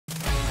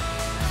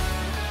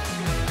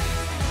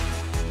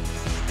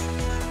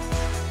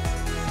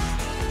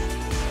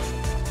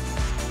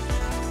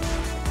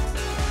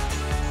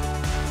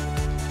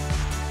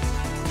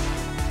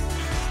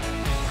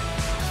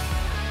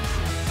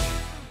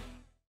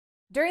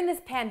During this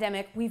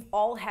pandemic, we've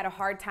all had a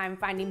hard time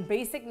finding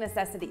basic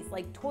necessities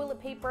like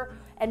toilet paper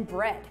and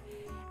bread.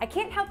 I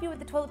can't help you with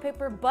the toilet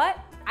paper, but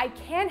I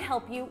can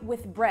help you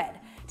with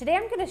bread. Today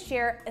I'm gonna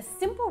share a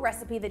simple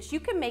recipe that you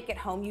can make at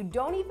home. You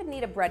don't even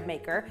need a bread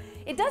maker.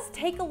 It does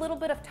take a little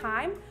bit of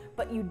time,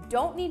 but you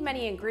don't need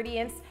many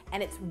ingredients,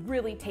 and it's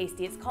really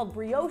tasty. It's called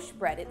brioche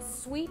bread.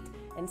 It's sweet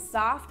and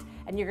soft,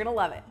 and you're gonna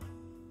love it.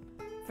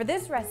 For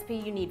this recipe,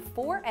 you need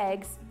 4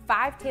 eggs,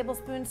 5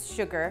 tablespoons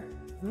sugar,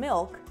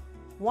 milk,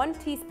 1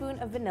 teaspoon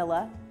of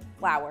vanilla,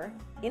 flour,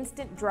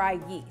 instant dry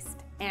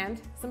yeast,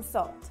 and some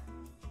salt.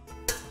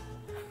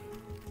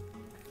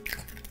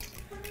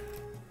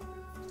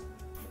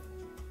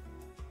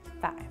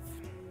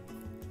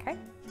 Okay?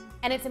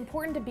 And it's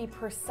important to be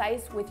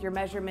precise with your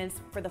measurements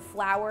for the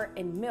flour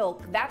and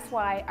milk. That's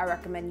why I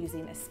recommend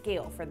using a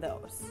scale for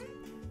those.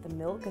 The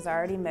milk is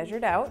already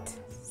measured out.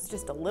 It's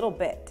just a little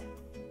bit.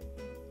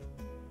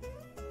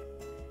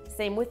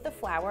 Same with the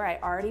flour. I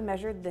already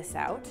measured this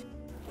out.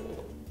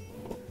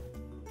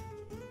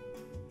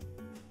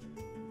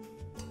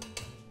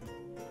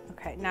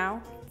 Okay,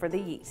 now for the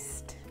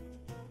yeast.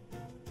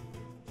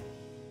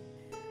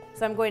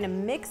 So I'm going to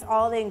mix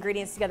all the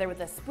ingredients together with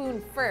a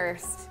spoon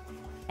first,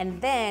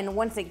 and then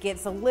once it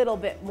gets a little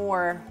bit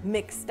more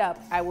mixed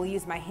up, I will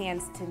use my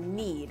hands to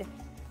knead.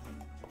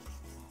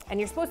 And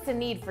you're supposed to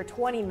knead for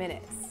 20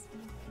 minutes.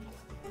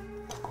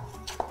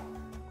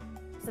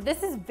 So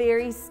this is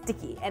very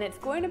sticky, and it's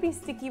going to be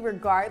sticky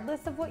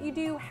regardless of what you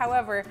do.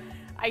 However,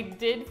 I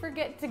did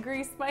forget to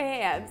grease my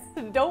hands.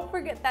 So don't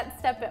forget that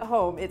step at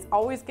home. It's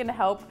always gonna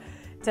help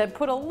to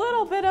put a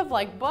little bit of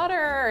like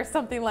butter or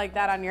something like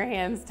that on your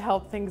hands to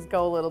help things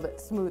go a little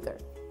bit smoother.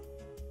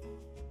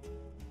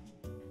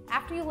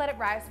 After you let it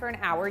rise for an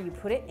hour, you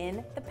put it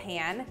in the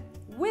pan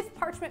with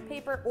parchment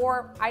paper,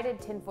 or I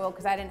did tinfoil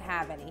because I didn't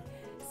have any.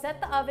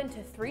 Set the oven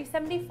to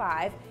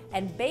 375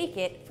 and bake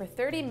it for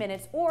 30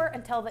 minutes or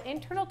until the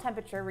internal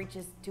temperature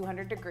reaches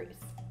 200 degrees.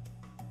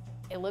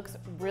 It looks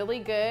really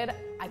good.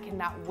 I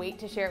cannot wait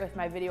to share it with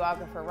my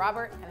videographer,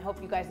 Robert, and I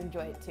hope you guys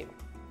enjoy it too.